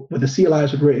Go, but the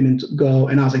CLIs were written in Go.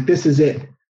 And I was like, this is it.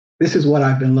 This is what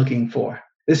I've been looking for.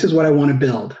 This is what I want to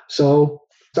build. So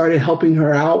started helping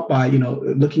her out by,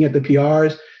 looking at the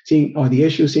PRs, seeing the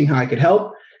issues, seeing how I could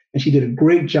help. And she did a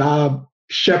great job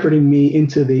shepherding me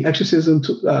into the exorcism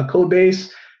code base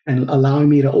and allowing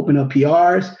me to open up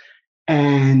PRs.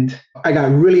 And I got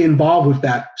really involved with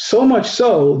that. So much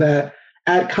so that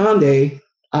at Condé,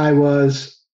 I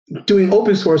was doing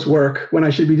open source work when I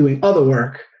should be doing other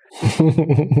work.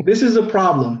 This is a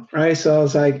problem, right? So I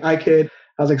was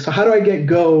like, so how do I get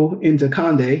Go into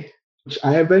Condé? Which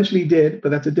I eventually did, but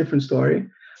that's a different story.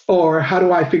 Or how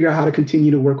do I figure out how to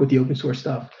continue to work with the open source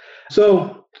stuff?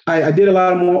 So I did a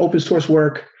lot more open source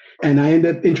work, and I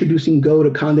ended up introducing Go to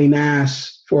Condé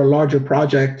Nast for a larger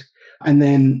project. And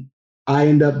then I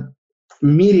ended up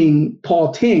meeting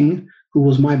Paul Ting, who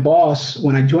was my boss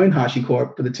when I joined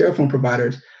HashiCorp for the Terraform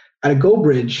providers, at a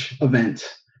GoBridge event.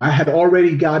 I had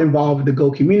already got involved with the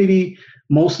Go community,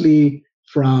 mostly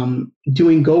from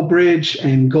doing GoBridge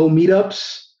and Go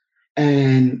meetups.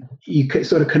 And you could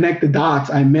sort of connect the dots.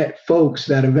 I met folks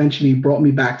that eventually brought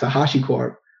me back to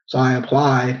HashiCorp. So I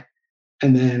applied,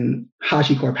 and then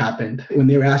HashiCorp happened. When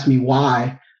they were asking me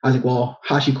why, I was like, well,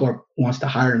 HashiCorp wants to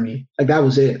hire me. Like, that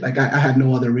was it. Like, I had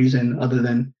no other reason other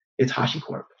than it's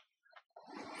HashiCorp.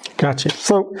 Gotcha.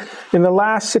 So in the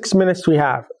last 6 minutes we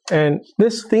have, and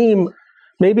this theme,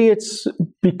 maybe it's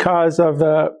because of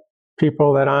the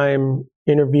people that I'm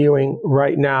interviewing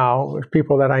right now, or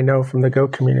people that I know from the Go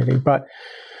community, but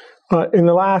in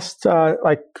the last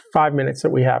 5 minutes that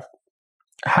we have,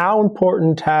 how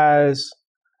important has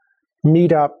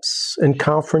meetups and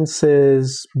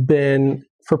conferences been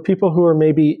for people who are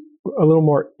maybe a little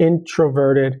more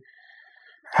introverted?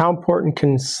 How important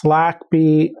can Slack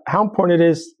be? How important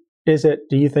is it,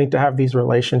 do you think, to have these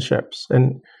relationships?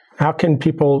 And how can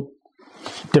people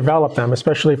develop them,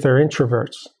 especially if they're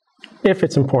introverts, if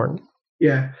it's important?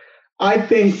 Yeah, I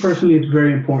think personally it's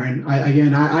very important.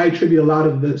 I attribute a lot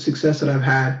of the success that I've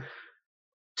had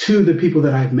to the people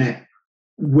that I've met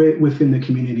within the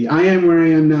community. I am where I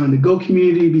am now in the Go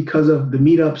community because of the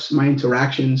meetups, my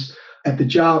interactions at the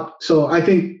job. So I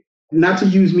think, not to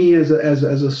use me as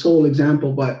a sole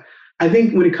example, but I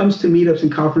think when it comes to meetups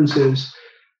and conferences,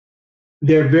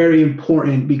 they're very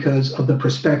important because of the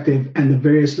perspective and the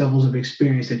various levels of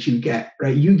experience that you get,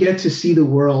 right? You get to see the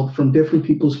world from different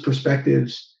people's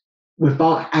perspectives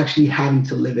without actually having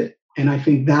to live it. And I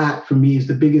think that, for me, is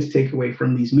the biggest takeaway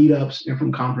from these meetups and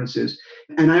from conferences.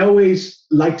 And I always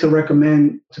like to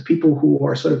recommend to people who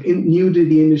are sort of new to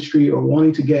the industry or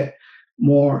wanting to get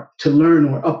more, to learn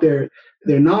or up their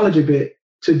knowledge a bit,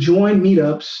 to join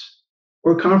meetups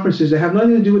or conferences that have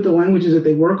nothing to do with the languages that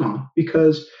they work on.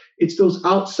 Because it's those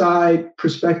outside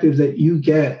perspectives that you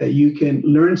get that you can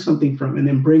learn something from and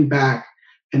then bring back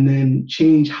and then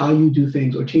change how you do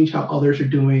things or change how others are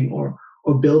doing or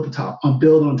build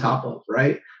on top of,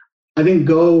 right? I think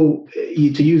Go,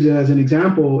 to use it as an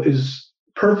example, is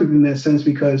perfect in that sense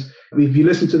because if you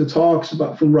listen to the talks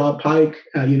from Rob Pike,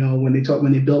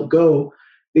 when they built Go,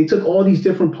 they took all these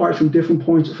different parts from different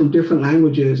points, from different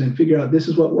languages and figure out this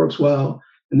is what works well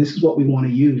and this is what we want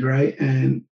to use, right?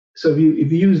 And so if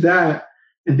you use that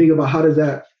and think about how does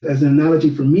that, as an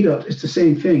analogy for meetups, it's the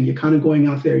same thing. You're kind of going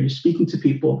out there, you're speaking to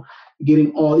people, you're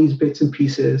getting all these bits and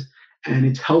pieces, and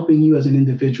it's helping you as an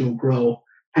individual grow.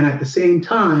 And at the same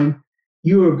time,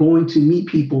 you are going to meet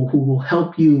people who will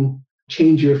help you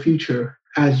change your future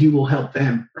as you will help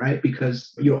them, right?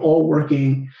 Because you're all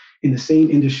working in the same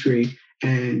industry,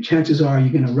 and chances are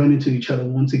you're going to run into each other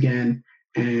once again,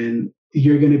 and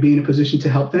you're going to be in a position to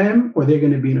help them, or they're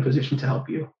going to be in a position to help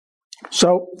you.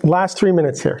 So last 3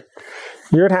 minutes here.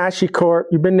 You're at HashiCorp.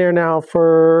 You've been there now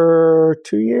for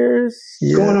 2 years?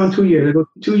 Yeah. Going on 2 years.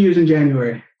 2 years in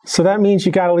January. So that means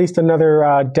you got at least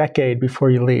another decade before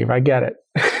you leave. I get it.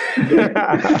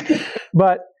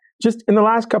 But just in the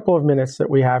last couple of minutes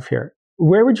that we have here,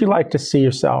 where would you like to see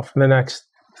yourself in the next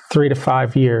 3 to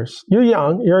 5 years? You're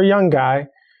young. You're a young guy.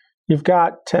 You've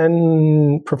got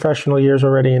 10 professional years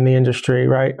already in the industry,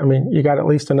 right? I mean, you got at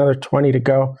least another 20 to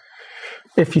go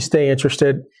if you stay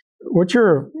interested. What's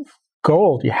your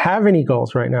goal? Do you have any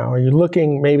goals right now? Are you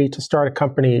looking maybe to start a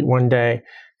company one day?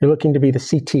 You're looking to be the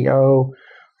CTO? Or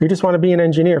you just want to be an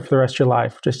engineer for the rest of your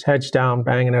life, just heads down,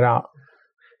 banging it out?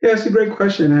 Yeah, it's a great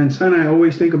question. And something I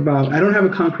always think about. I don't have a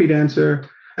concrete answer.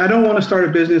 I don't want to start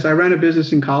a business. I ran a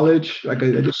business in college, like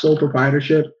I did sole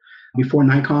proprietorship before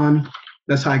Nikon.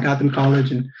 That's how I got through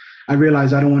college. And I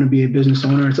realized I don't want to be a business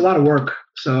owner. It's a lot of work.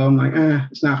 So I'm like,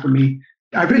 it's not for me.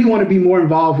 I really want to be more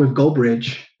involved with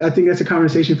GoBridge. I think that's a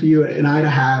conversation for you and I to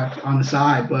have on the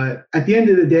side. But at the end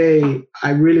of the day,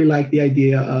 I really like the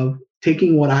idea of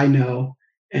taking what I know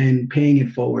and paying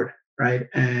it forward, right?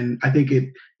 And I think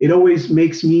it always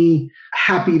makes me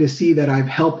happy to see that I've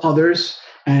helped others,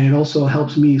 and it also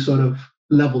helps me sort of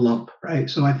level up, right?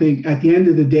 So I think at the end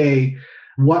of the day,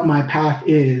 what my path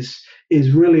is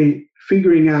really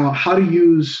figuring out how to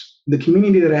use the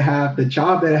community that I have, the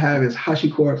job that I have as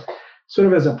HashiCorp, sort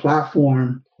of as a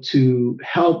platform to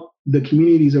help the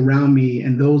communities around me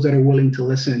and those that are willing to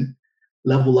listen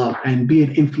level up and be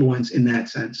an influence in that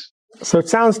sense. So it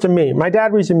sounds to me, my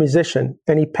dad was a musician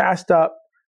and he passed up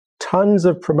tons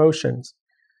of promotions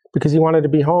because he wanted to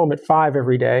be home at 5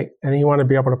 every day and he wanted to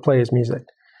be able to play his music.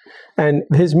 And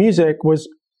his music was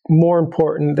more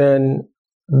important than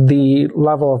the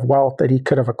level of wealth that he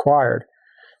could have acquired.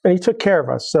 And he took care of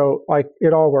us. So like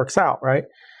it all works out, right?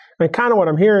 And kind of what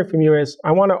I'm hearing from you is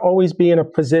I want to always be in a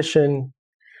position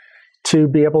to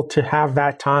be able to have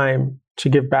that time to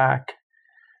give back,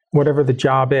 whatever the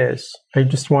job is. I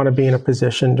just want to be in a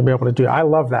position to be able to do it. I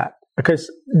love that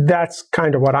because that's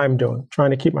kind of what I'm doing, trying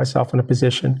to keep myself in a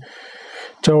position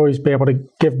to always be able to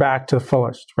give back to the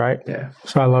fullest, right? Yeah.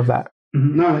 So I love that.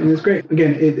 No, and it's great.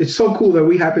 Again, it's so cool that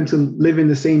we happen to live in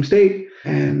the same state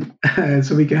and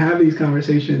so we can have these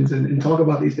conversations and talk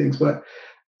about these things. But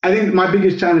I think my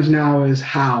biggest challenge now is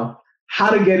how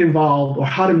to get involved or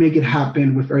how to make it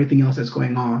happen with everything else that's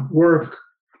going on. Work,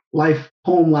 life,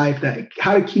 home life,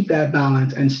 how to keep that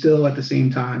balance and still at the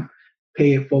same time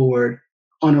pay it forward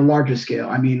on a larger scale.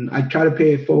 I mean, I try to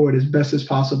pay it forward as best as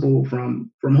possible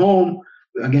from home.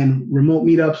 Again, remote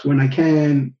meetups when I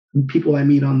can, people I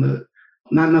meet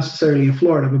not necessarily in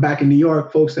Florida, but back in New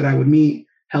York, folks that I would meet,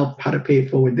 help how to pay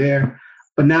it forward there.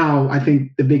 But now I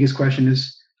think the biggest question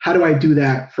is, how do I do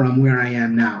that from where I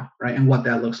am now, right? And what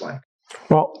that looks like.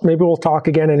 Well, maybe we'll talk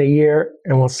again in a year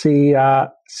and we'll see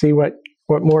what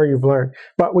more you've learned.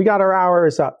 But we got our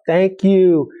hours up. Thank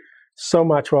you so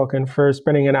much, Wilkin, for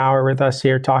spending an hour with us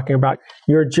here talking about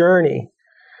your journey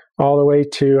all the way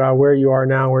to where you are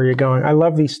now, where you're going. I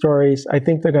love these stories. I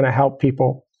think they're going to help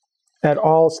people at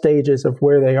all stages of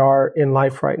where they are in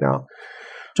life right now.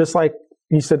 Just like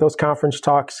you said, those conference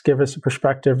talks give us a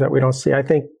perspective that we don't see. I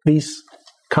think these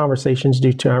conversations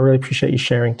do too. I really appreciate you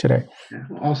sharing today. Yeah,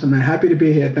 awesome, man. Happy to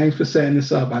be here. Thanks for setting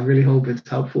this up. I really hope it's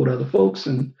helpful to other folks,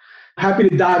 and happy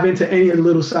to dive into any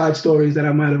little side stories that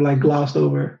I might have glossed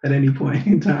over at any point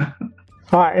in time.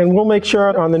 All right, and we'll make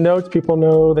sure on the notes people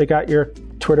know they got your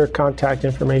Twitter contact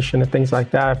information and things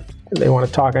like that if they want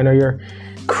to talk. I know you're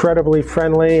incredibly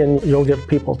friendly and you'll give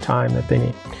people time that they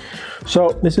need.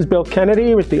 So this is Bill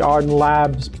Kennedy with the Arden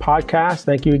Labs podcast.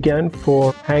 Thank you again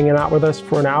for hanging out with us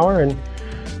for an hour, and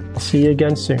I'll see you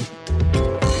again soon.